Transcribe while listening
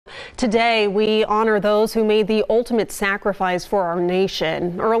Today, we honor those who made the ultimate sacrifice for our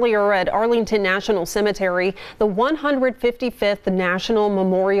nation. Earlier at Arlington National Cemetery, the 155th National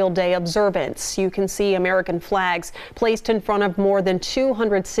Memorial Day observance. You can see American flags placed in front of more than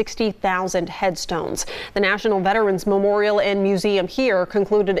 260,000 headstones. The National Veterans Memorial and Museum here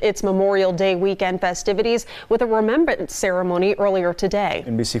concluded its Memorial Day weekend festivities with a Remembrance Ceremony earlier today.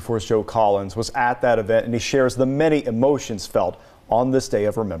 NBC4's Joe Collins was at that event, and he shares the many emotions felt on this day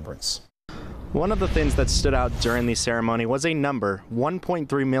of remembrance. One of the things that stood out during the ceremony was a number,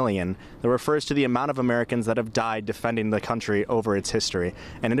 1.3 million, that refers to the amount of Americans that have died defending the country over its history.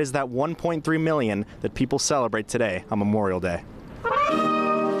 And it is that 1.3 million that people celebrate today on Memorial Day.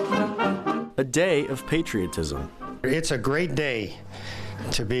 A day of patriotism. It's a great day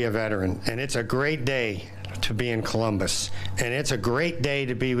to be a veteran, and it's a great day to be in Columbus, and it's a great day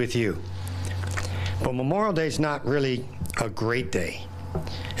to be with you. But Memorial Day is not really a great day.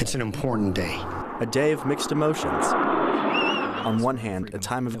 It's an important day. A day of mixed emotions. On one hand, a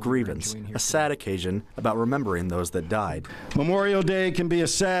time of grievance, a sad occasion about remembering those that died. Memorial Day can be a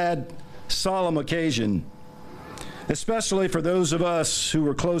sad, solemn occasion, especially for those of us who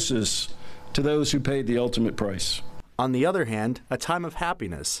were closest to those who paid the ultimate price. On the other hand, a time of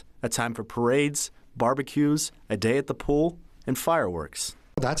happiness, a time for parades, barbecues, a day at the pool, and fireworks.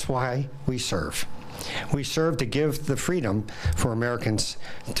 That's why we serve. We serve to give the freedom for Americans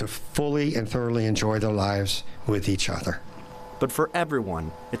to fully and thoroughly enjoy their lives with each other. But for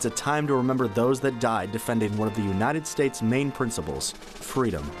everyone, it's a time to remember those that died defending one of the United States' main principles,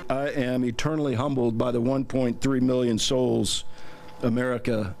 freedom. I am eternally humbled by the 1.3 million souls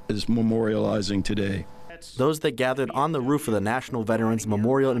America is memorializing today. Those that gathered on the roof of the National Veterans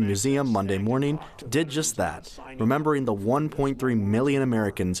Memorial and Museum Monday morning did just that, remembering the 1.3 million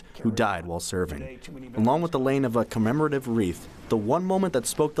Americans who died while serving. Along with the laying of a commemorative wreath, the one moment that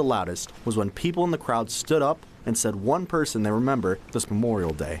spoke the loudest was when people in the crowd stood up and said one person they remember this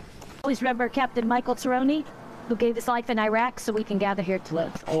Memorial Day. Always remember Captain Michael Cerrone, who gave his life in Iraq so we can gather here to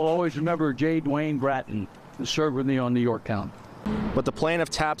live. I'll always remember J. Dwayne Bratton, who served with me on New Yorktown. But the playing of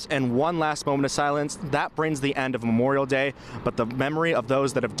taps and one last moment of silence, that brings the end of Memorial Day, but the memory of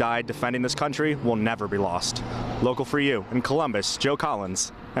those that have died defending this country will never be lost. Local for you in Columbus, Joe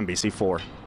Collins, NBC4.